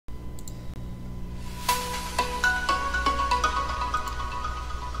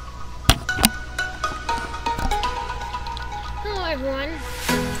have one.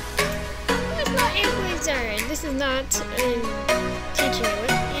 That's not ampwaves are. This is not teaching you what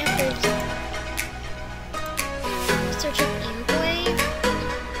ampwaves are. Search up ampwave.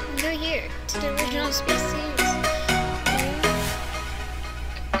 Go here to the original species.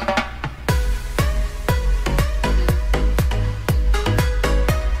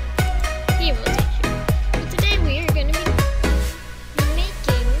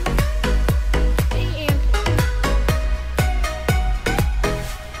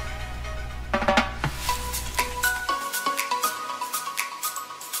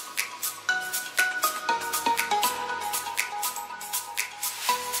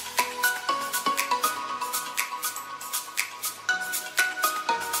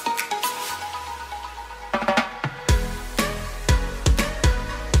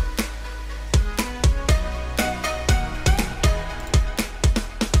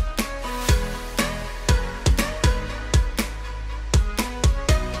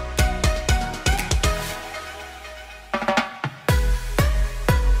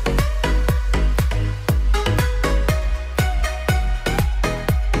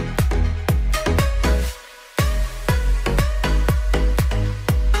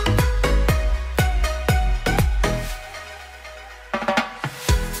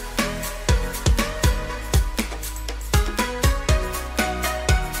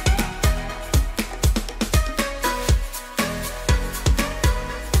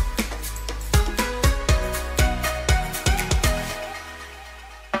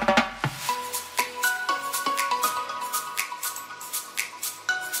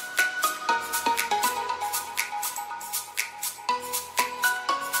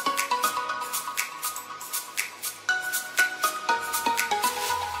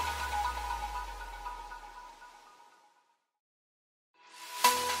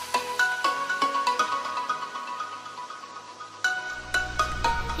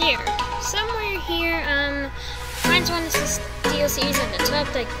 Here, somewhere here, finds one of the DLCs at the top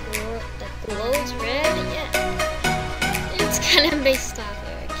that glows red. Yeah, it's kind of based off of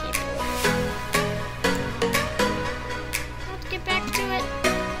a keyboard. Let's get back to it.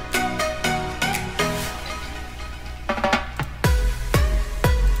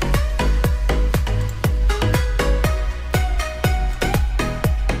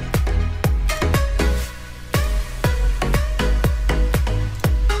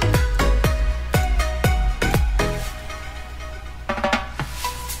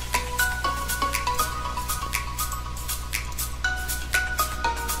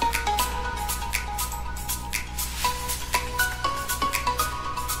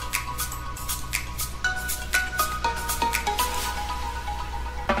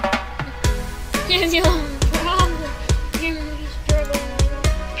 Here's your problem. You're really struggling.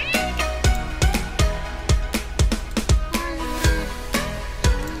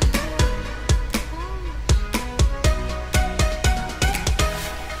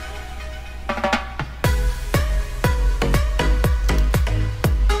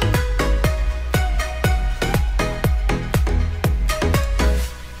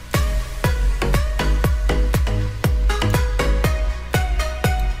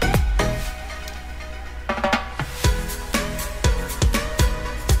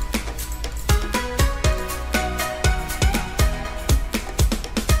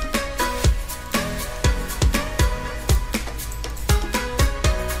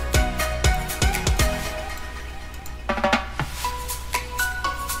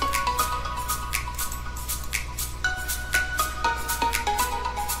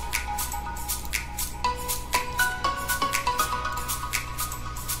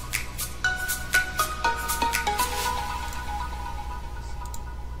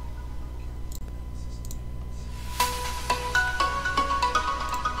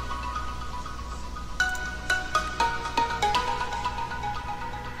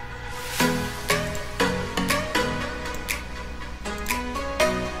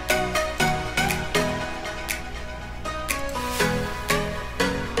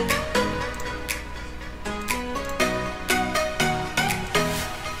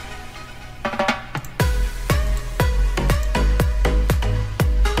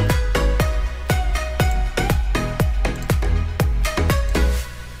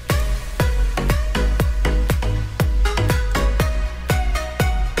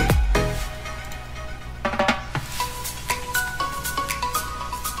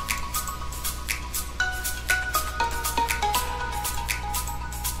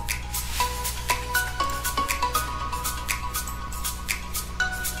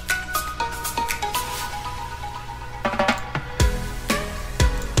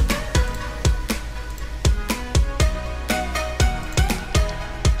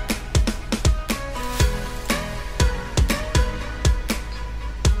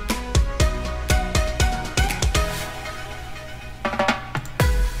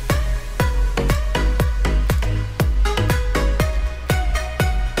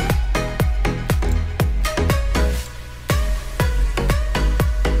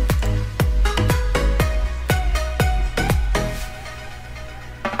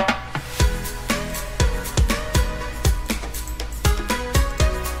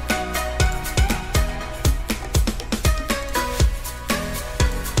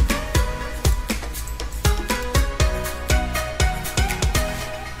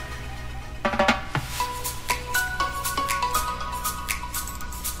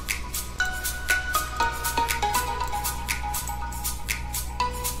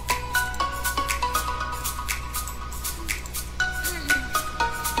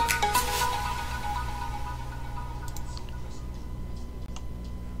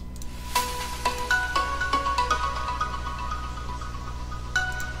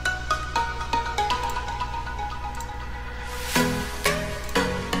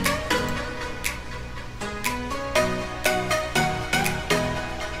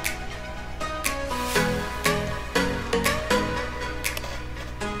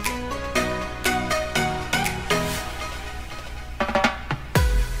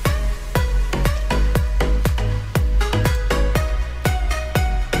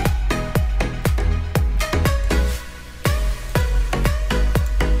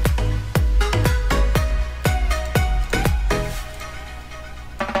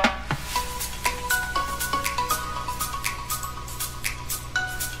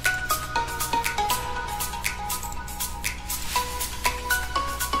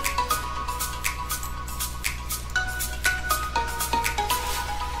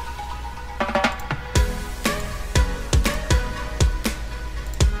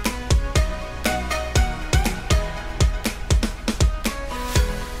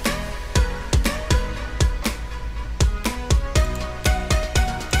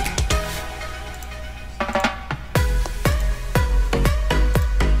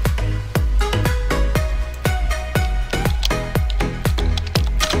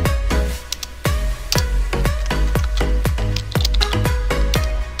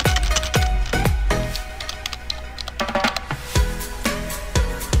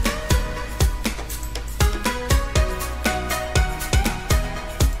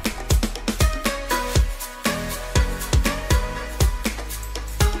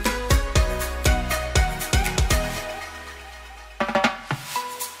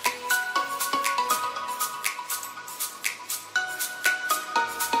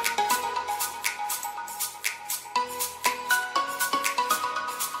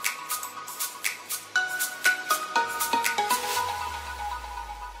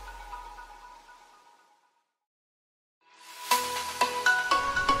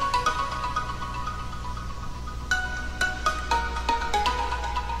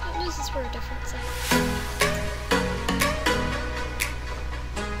 for a different site.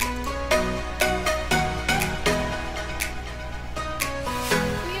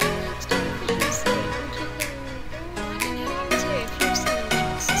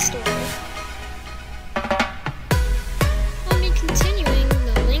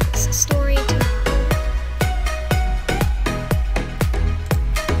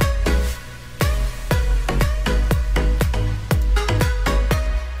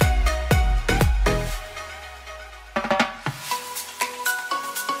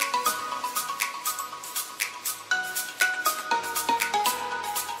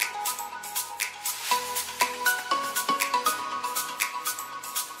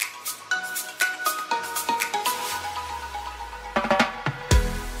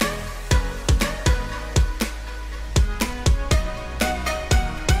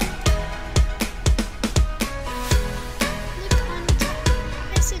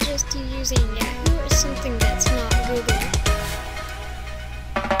 Using Yahoo or something that's not Google.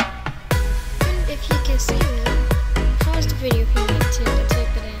 And if you can see that, pause the video if you need to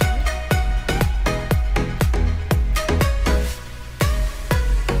type it in.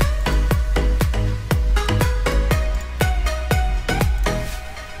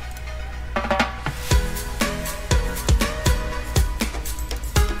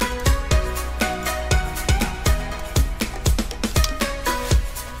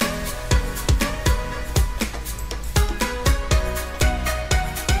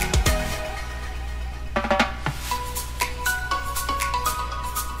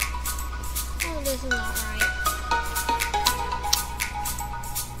 This is not right.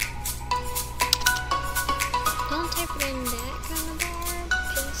 Don't type it in that kind of bar.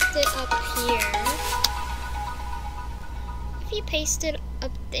 Paste it up here. If you paste it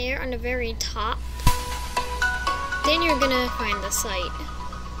up there on the very top, then you're gonna find the site.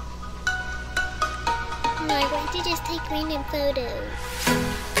 I'm like, why did you just take random photos?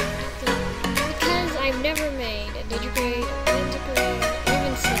 Because I've never made a digigrade, or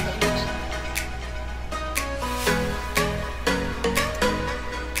even still image.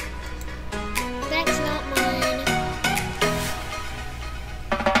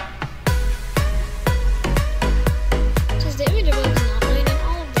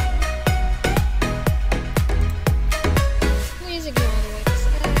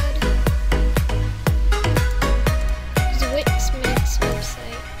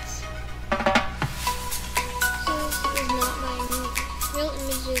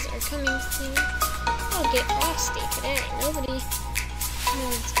 Coming soon. I'll get frosty today. Nobody knows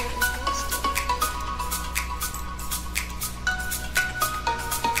getting frosty.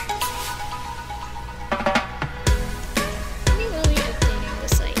 We will be updating the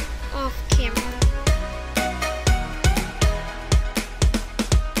site off camera.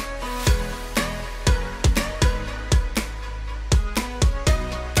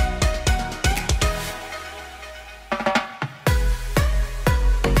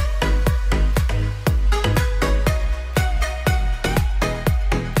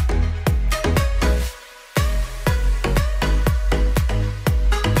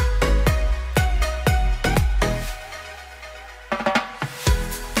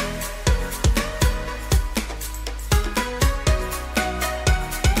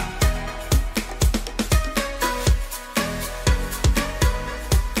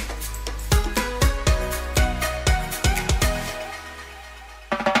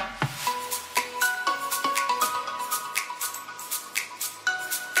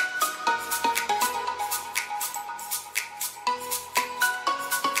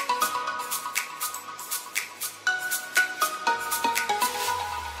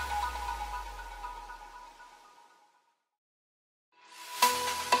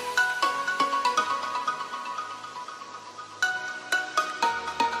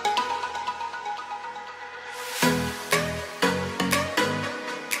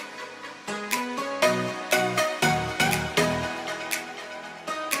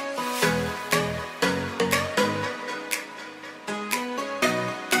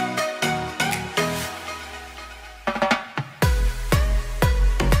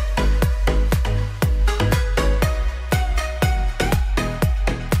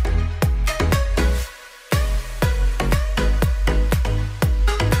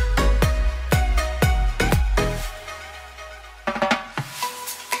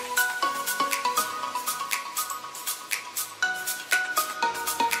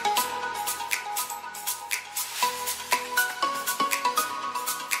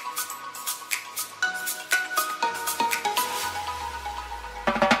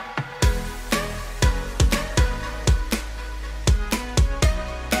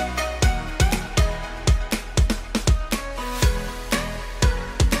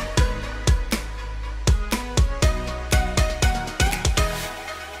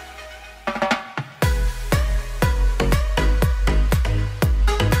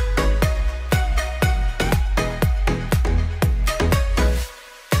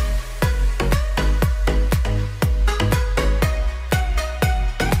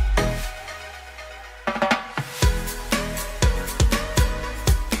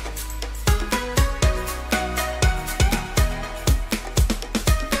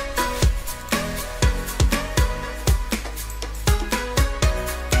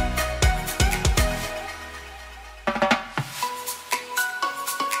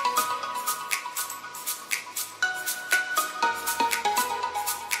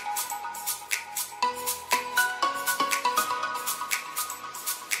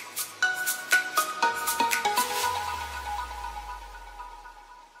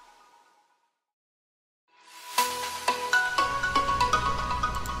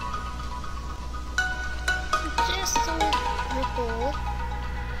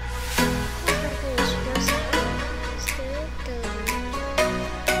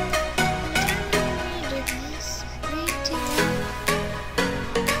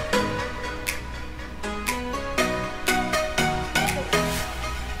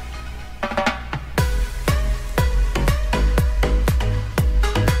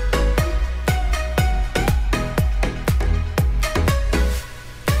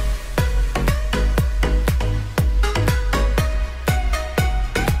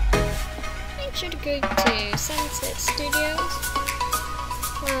 sure to go to Sunset Studios.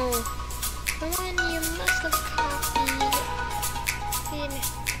 Well, the one you must have copied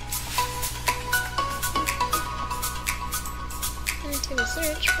into the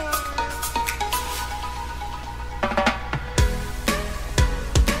search bar.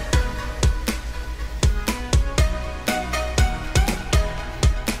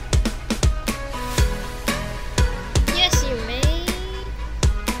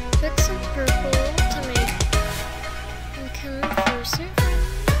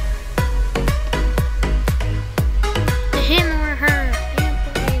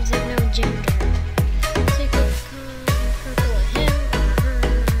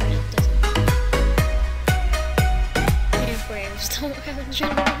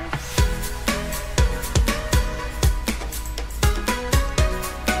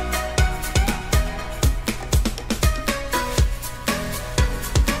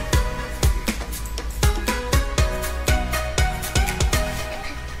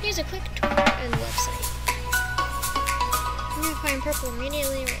 Here's a quick tour of the website. You're gonna find purple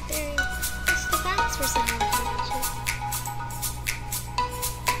immediately right there. It's the box for someone to watch it.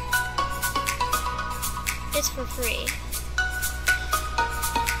 It's for free.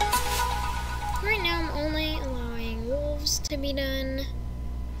 Right now I'm only allowing wolves to be done.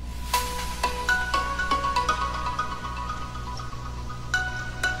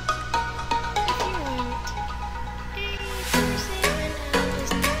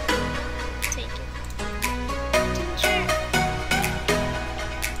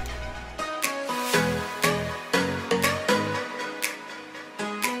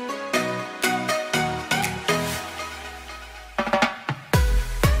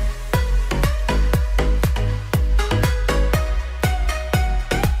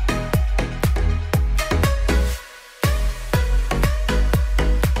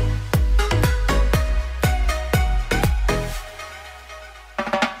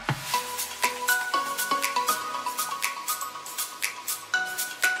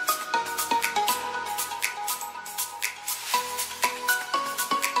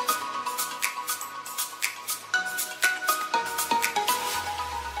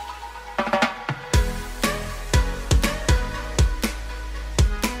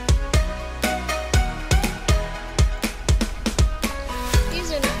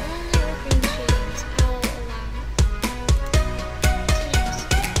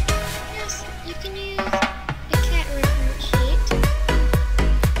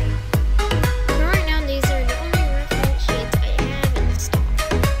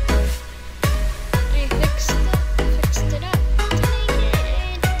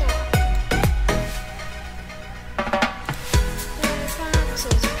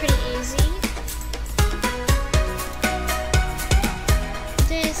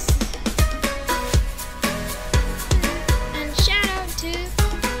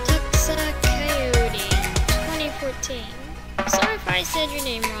 Sorry if I said your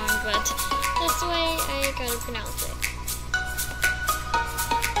name wrong, but that's the way I gotta pronounce it.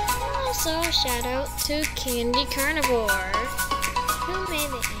 Also, shout out to Candy Carnivore, who made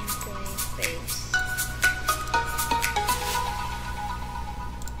the ampwave base.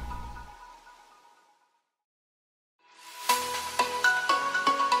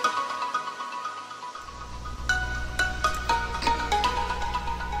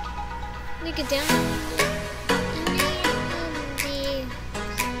 You can download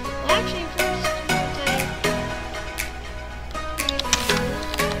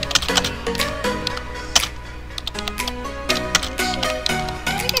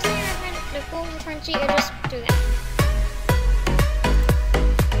or just do that.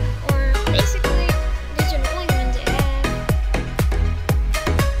 Or basically, these are the only ones I have.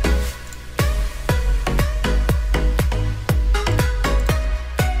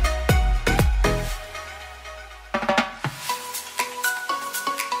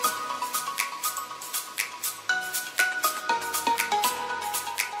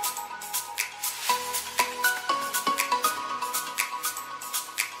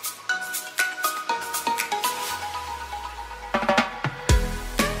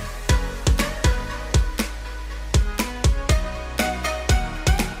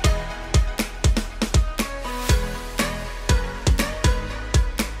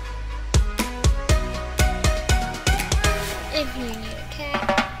 If you need a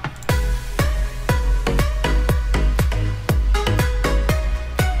cat,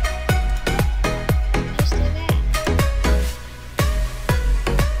 just do that.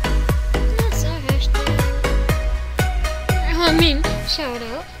 Also, hashtag, shout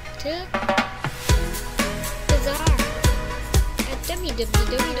out to Bazaar at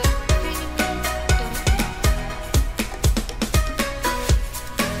www.findingme.com.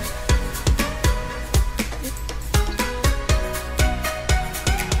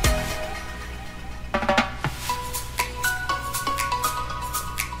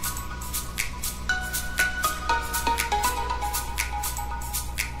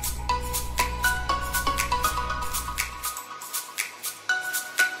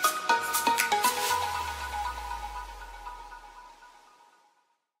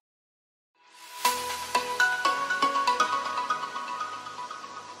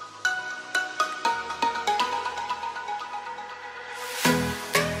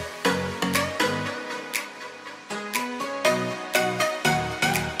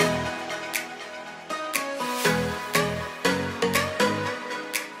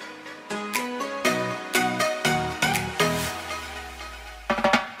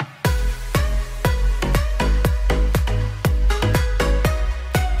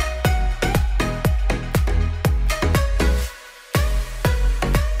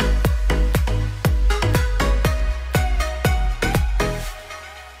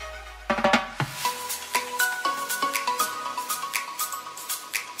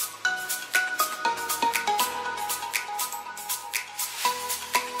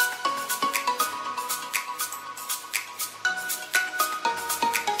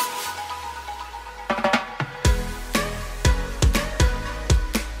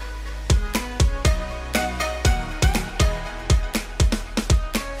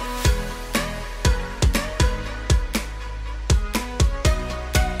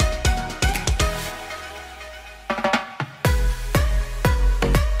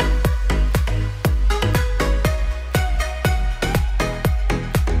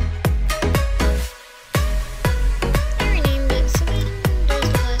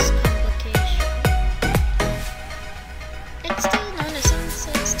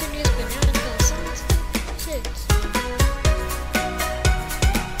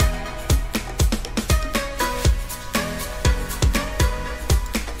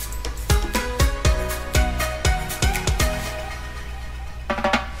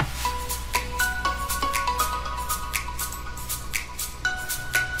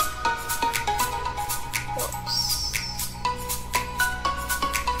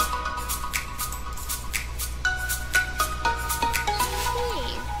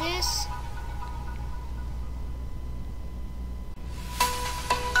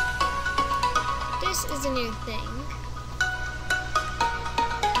 is a new thing.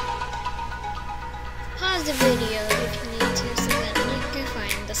 Pause the video if you need to so that you can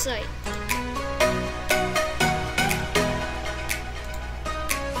find the site.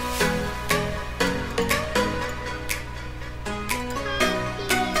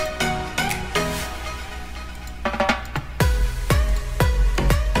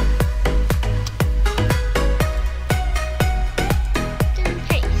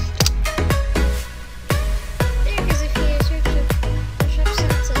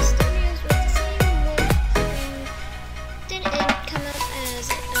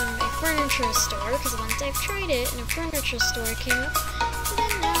 Store, because once I've tried it in a furniture store it came up, and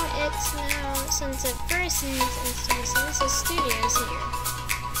then now it's Sunset Fursuits instead of Sunset Studios here.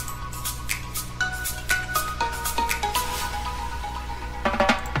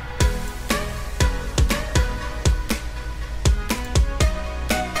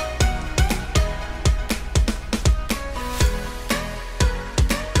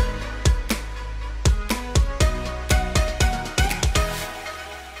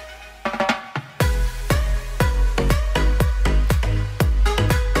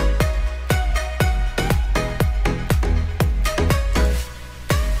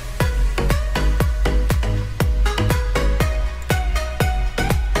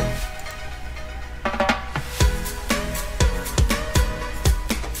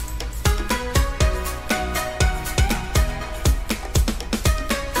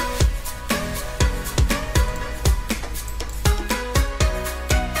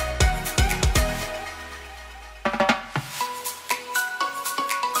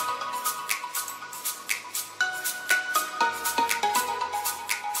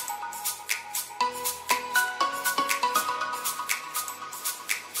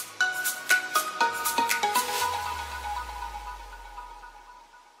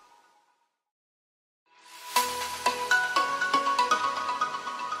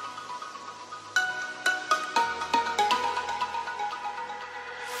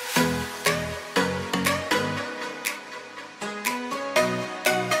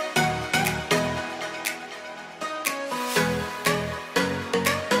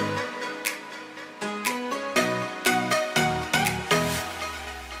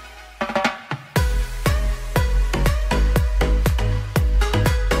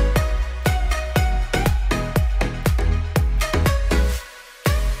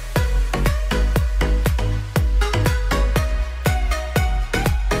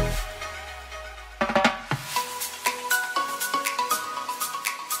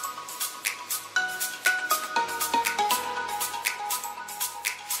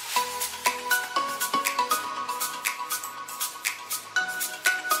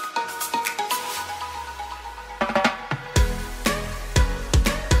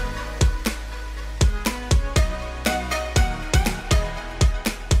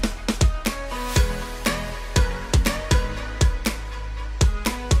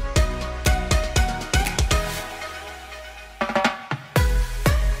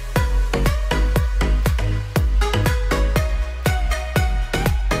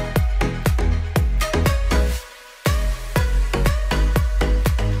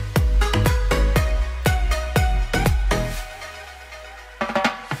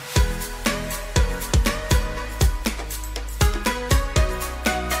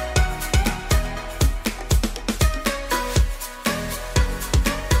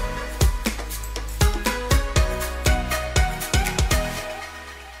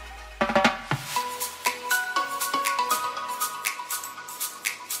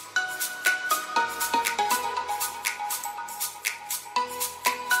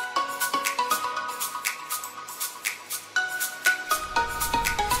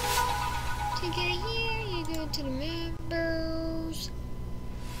 To the members.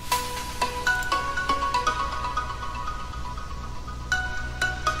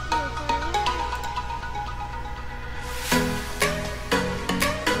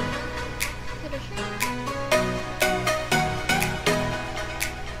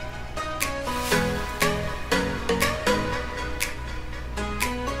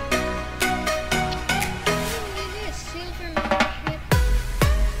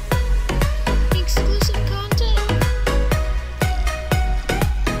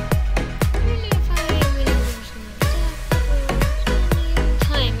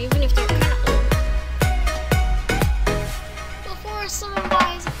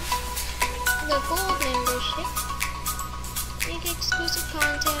 Exclusive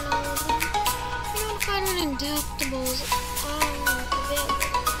content, all of them. You don't find an adoptables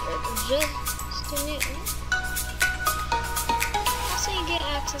available just new. Also, you get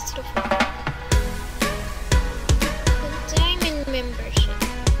access to the forum.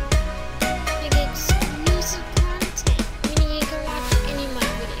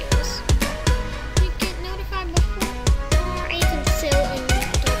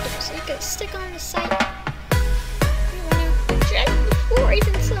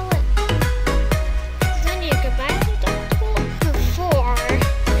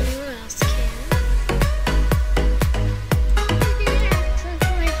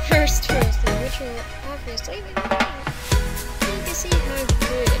 to obviously be playing. You can see how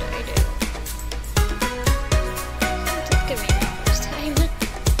good I do.